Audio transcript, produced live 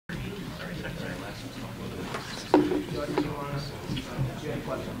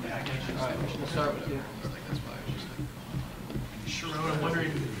start with you. Sherrone, I'm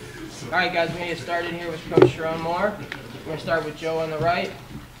wondering. All right, guys, we're going to get started here with Coach Sherrone Moore. We're going to start with Joe on the right.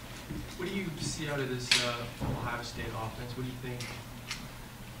 What do you see out of this Ohio State offense? What do you think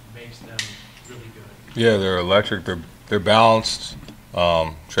makes them really good? Yeah, they're electric. They're balanced.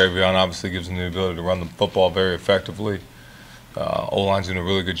 Travion obviously gives them the ability to run the football very effectively. O-line's doing a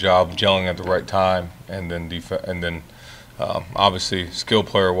really good job gelling at the right time, and then obviously skill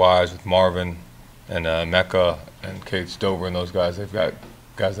player-wise with Marvin and Mecca and Kate Stover and those guys, they've got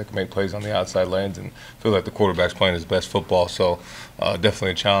guys that can make plays on the outside lanes and feel like the quarterback's playing his best football. So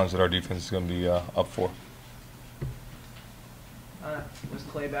definitely a challenge that our defense is going to be up for. Was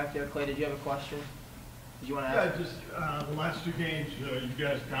Clay back there? Clay, did you have a question? Did you want to Yeah, ask? just the last two games, you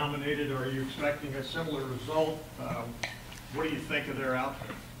guys dominated. Are you expecting a similar result? What do you think of their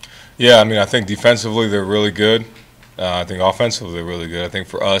outfit? Yeah, I mean, I think defensively they're really good. I think offensively they're really good. I think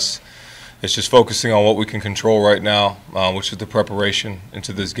for us, it's just focusing on what we can control right now, which is the preparation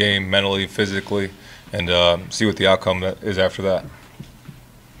into this game mentally, physically, and see what the outcome is after that.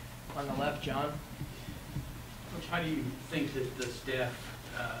 On the left, John. Coach, how do you think that the staff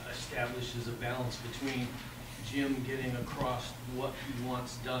establishes a balance between Jim getting across what he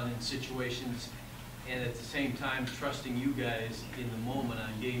wants done in situations and at the same time trusting you guys in the moment on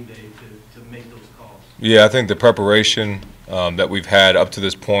game day to make those calls? Yeah, I think the preparation that we've had up to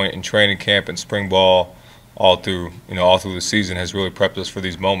this point in training camp and spring ball, all through the season, has really prepped us for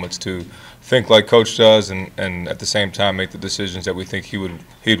these moments to think like Coach does, and at the same time make the decisions that we think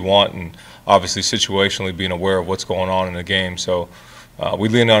he'd want, and obviously situationally being aware of what's going on in the game. So we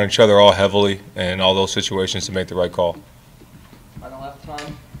lean on each other all heavily in all those situations to make the right call. On the left,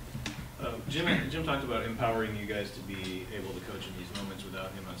 Tom. Jim talked about empowering you guys to be able to coach in these moments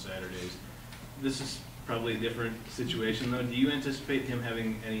without him on Saturdays. This is probably a different situation, though. Do you anticipate him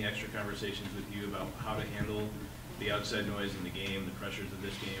having any extra conversations with you about how to handle the outside noise in the game, the pressures of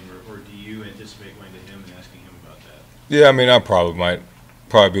this game, or do you anticipate going to him and asking him about that? Yeah, I mean, I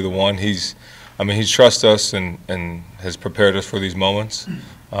might be the one. He's trusted us and has prepared us for these moments.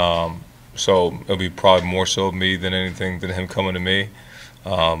 So it'll be probably more so me than anything than him coming to me.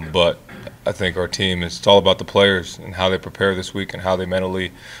 But I think our team, it's all about the players and how they prepare this week and how they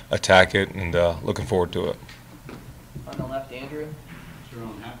mentally attack it, and looking forward to it. On the left, Andrew.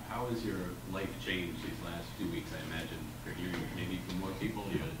 Sherrone, how has your life changed these last 2 weeks? I imagine you're hearing maybe from more people.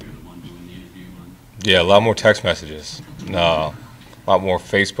 You're the one doing the interview. Yeah, a lot more text messages. No, a lot more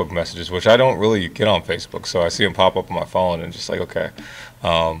Facebook messages, which I don't really get on Facebook. So I see them pop up on my phone and just like, okay.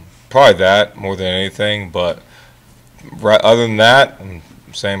 Probably that more than anything. But other than that, I'm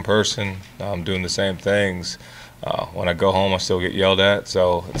the same person. I'm doing the same things. When I go home, I still get yelled at,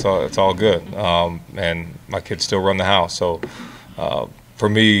 so it's all good. And my kids still run the house. So for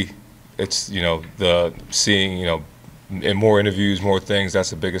me, it's the seeing in more interviews, more things.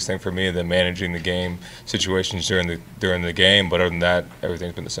 That's the biggest thing for me than managing the game situations during the game. But other than that,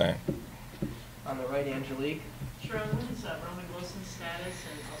 everything's been the same. On the right, Angelique. Sherrone, what is Roman Wilson's status,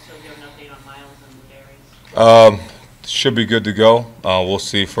 and also do you have an update on Miles and Ladarius? Should be good to go. We'll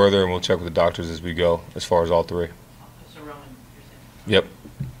see further, and we'll check with the doctors as we go, as far as all three. So Roman, you're saying? Yep.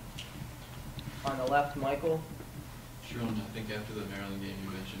 On the left, Michael. Sherrone, I think after the Maryland game you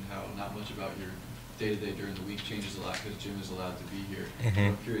mentioned how not much about your day-to-day during the week changes a lot because Jim is allowed to be here.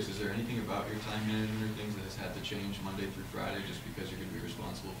 I'm curious, is there anything about your time management or things that has had to change Monday through Friday just because you're going to be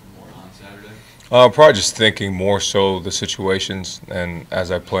responsible for more on Saturday? Probably just thinking more so the situations, and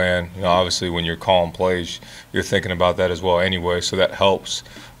as I plan, obviously when you're calling plays, you're thinking about that as well anyway, so that helps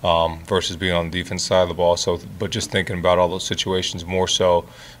versus being on the defense side of the ball. So, but just thinking about all those situations more so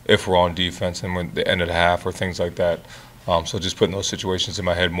if we're on defense and when the end of the half or things like that. So just putting those situations in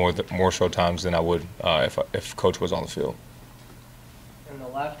my head more so times than I would if Coach was on the field. On the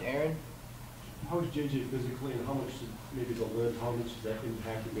left, Aaron. How is JJ physically, and how much maybe the lift, how much does that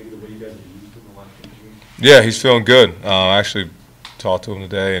impact maybe the way you guys are used in the last 2 weeks? Yeah, he's feeling good. I actually talked to him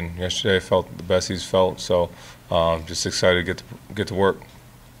today, and yesterday felt the best he's felt. So just excited to get to work.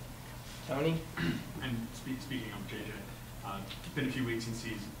 Tony. And speaking of JJ, it's been a few weeks since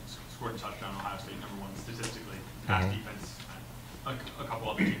he's scored a touchdown. Ohio State #1 statistically. Pass defense. A couple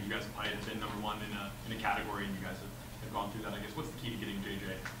other teams you guys have played have been #1 in a category, and you guys have gone through that. I guess what's the key to getting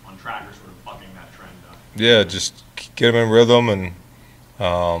JJ on track or sort of bucking that trend? Yeah, just get him in rhythm and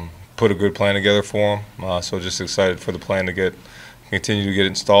put a good plan together for him. So just excited for the plan to continue to get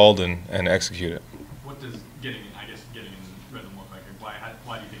installed and execute it. What does getting in rhythm look like?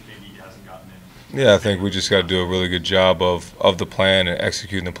 Why do you think maybe he hasn't gotten in? Yeah, I think we just got to do a really good job of the plan and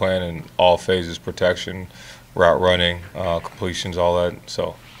executing the plan in all phases: protection, route running, completions, all that.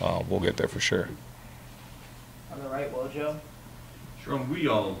 So we'll get there for sure. On the right, Wojo. Sherrone, we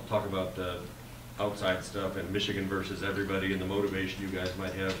all talk about the outside stuff and Michigan versus everybody and the motivation you guys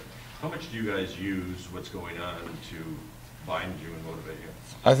might have. How much do you guys use what's going on to bind you and motivate you?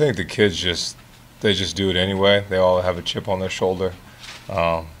 I think the kids just do it anyway. They all have a chip on their shoulder,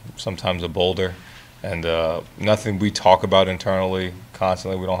 sometimes a boulder, and nothing we talk about internally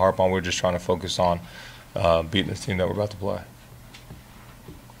constantly. We don't harp on. We're just trying to focus on beating this team that we're about to play.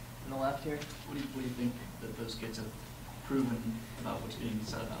 On the left here. What do you think that those kids have proven about what's being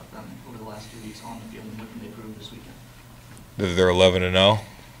said about them over the last 2 weeks on the field, and what can they prove this weekend? They're 11-0,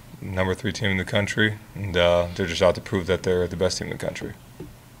 number 3 team in the country, and they're just out to prove that they're the best team in the country.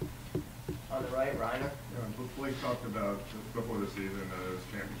 On the right, Reiner. Blake talked about before the season as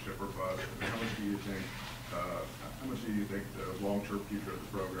championship or bust. How much do you think? How much do you think the long-term future of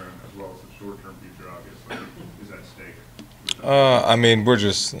the program, as well as the short-term future, obviously, is at stake? I mean, we're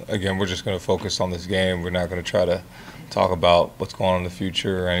just going to focus on this game. We're not going to try to talk about what's going on in the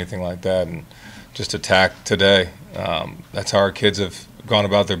future or anything like that, and just attack today. That's how our kids have gone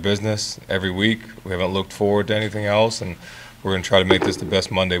about their business every week. We haven't looked forward to anything else, and we're going to try to make this the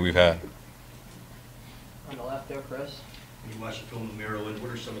best Monday we've had. On the left there, Chris. When you watch the film of Maryland,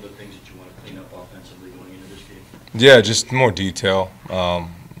 what are some of the things that you want to clean up offensively going into this game? Yeah, just more detail,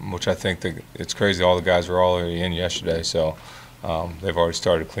 which I think that it's crazy. All the guys were already in yesterday, so they've already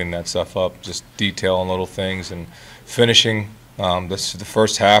started cleaning that stuff up. Just detail on little things and finishing. The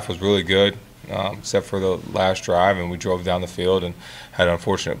first half was really good, except for the last drive, and we drove down the field and had an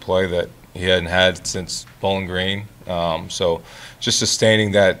unfortunate play that he hadn't had since Bowling Green. So just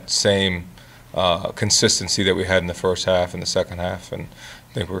sustaining that same consistency that we had in the first half and the second half, and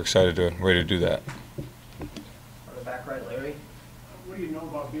I think we're excited and ready to do that. On the back right, Larry. What do you know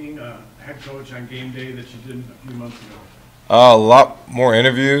about being a head coach on game day that you didn't a few months ago? A lot more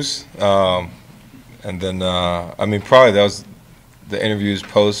interviews, and then I mean, probably that was the interviews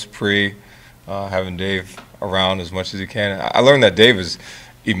post, pre, having Dave around as much as he can. I learned that Dave is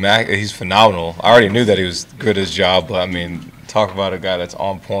he's phenomenal. I already knew that he was good at his job, but I mean, talk about a guy that's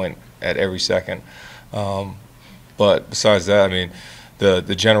on point at every second. But besides that, I mean,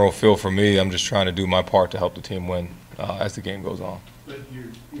 the general feel for me, I'm just trying to do my part to help the team win as the game goes on. But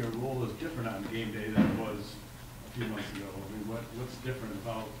your role is different on game day than it was a few months ago. I mean, what's different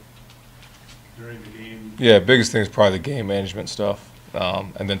about during the game? Yeah, biggest thing is probably the game management stuff,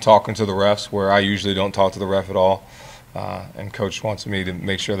 and then talking to the refs, where I usually don't talk to the ref at all, and Coach wants me to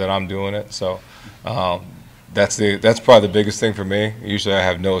make sure that I'm doing it. So that's probably the biggest thing for me. Usually I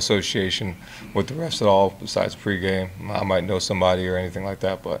have no association with the refs at all besides pregame. I might know somebody or anything like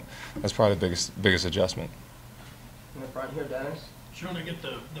that, but that's probably the biggest adjustment. In the front here, Dennis. Sure, to get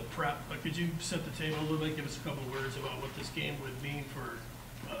the prep, but could you set the table a little bit, give us a couple of words about what this game would mean for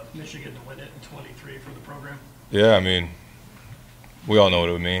Michigan to win it in 23 for the program? Yeah, I mean, we all know what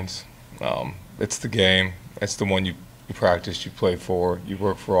it means. It's the game. It's the one you practice, you play for, you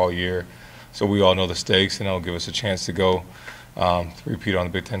work for all year. So we all know the stakes, and it'll give us a chance to go repeat on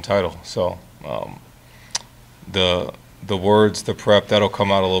the Big Ten title. So the words, the prep, that'll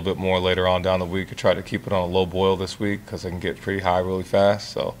come out a little bit more later on down the week. I try to keep it on a low boil this week because I can get pretty high really fast.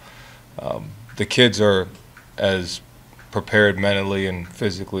 So the kids are as prepared mentally and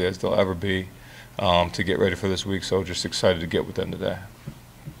physically as they'll ever be to get ready for this week. So just excited to get with them today.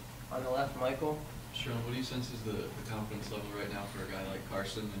 On the left, Michael. Sherrone, what do you sense is the confidence level right now for a guy like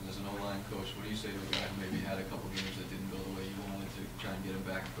Carson? And as an O-line coach, what do you say to a guy who maybe had a couple games that didn't go the way you wanted to try and get him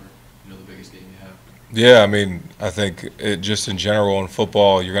back for the biggest game you have? Yeah, I mean, I think just in general in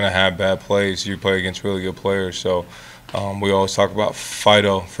football, you're going to have bad plays. You play against really good players. So we always talk about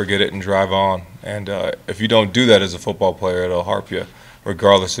Fido, forget it and drive on. And if you don't do that as a football player, it'll harp you,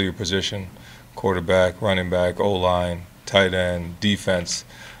 regardless of your position, quarterback, running back, O-line, tight end, defense.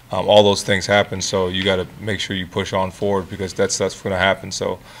 All those things happen, so you got to make sure you push on forward because that's what's going to happen.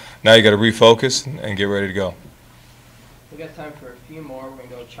 So now you got to refocus and get ready to go. We got time for a few more. We're going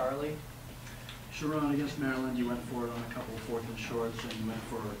to go Charlie. Sherrone, against Maryland, you went for it on a couple of 4th and shorts, and you went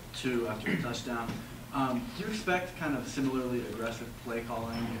for 2 after a touchdown. Do you expect kind of similarly aggressive play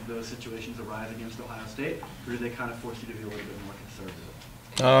calling if those situations arise against Ohio State, or do they kind of force you to be a little bit more conservative?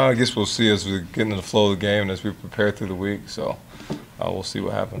 I guess we'll see as we get into the flow of the game and as we prepare through the week. So we'll see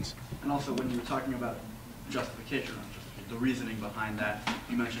what happens. And also, when you were talking about justification, the reasoning behind that,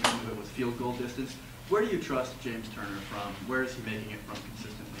 you mentioned some of it was field goal distance. Where do you trust James Turner from? Where is he making it from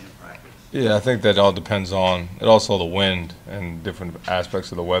consistently in practice? Yeah, I think that all depends on it. Also, the wind and different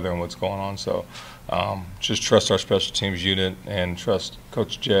aspects of the weather and what's going on. So, just trust our special teams unit and trust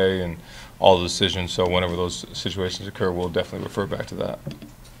Coach Jay and all the decisions. So, whenever those situations occur, we'll definitely refer back to that.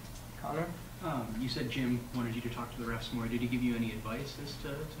 Connor? You said Jim wanted you to talk to the refs more. Did he give you any advice as to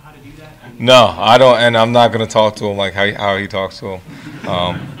how to do that? No, I don't, and I'm not going to talk to him like how he talks to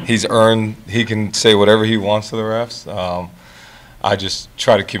him. He can say whatever he wants to the refs. I just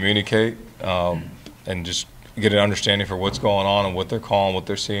try to communicate and just get an understanding for what's going on and what they're calling, what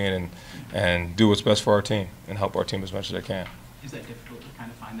they're seeing, and do what's best for our team and help our team as much as I can. Is that difficult to kind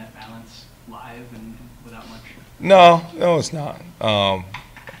of find that balance live and without much? No, it's not.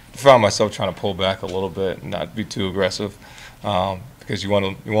 I found myself trying to pull back a little bit and not be too aggressive because you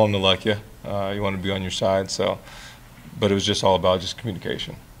want them to like you. You want to be on your side. So, but it was just all about just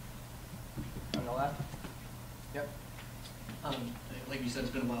communication. On the left? Yep. Like you said,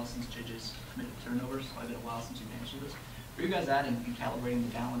 it's been a while since JJ's committed turnovers. It's probably been a while since you've answered this. Where are you guys at in calibrating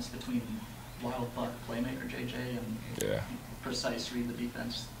the balance between wild buck playmaker JJ and precise read the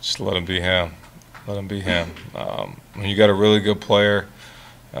defense? Just let him be him. Let him be him. When you got a really good player,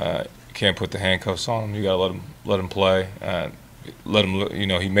 you can't put the handcuffs on him. You got to let him play. Let him.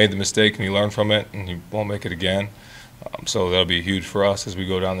 He made the mistake and he learned from it, and he won't make it again. So that'll be huge for us as we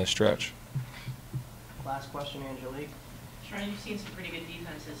go down this stretch. Last question, Angelique. Sherrone, you've seen some pretty good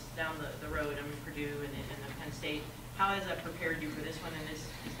defenses down the road. I mean, Purdue and the Penn State. How has that prepared you for this one? And is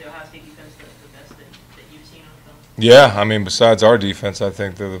the Ohio State defense the best that you've seen on film? Yeah, I mean, besides our defense, I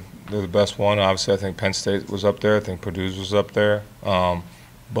think they're the best one. Obviously, I think Penn State was up there. I think Purdue's was up there.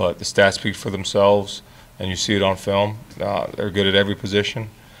 But the stats speak for themselves, and you see it on film. They're good at every position.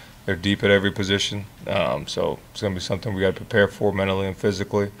 They're deep at every position. So it's going to be something we got to prepare for mentally and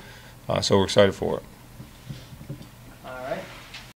physically. So we're excited for it.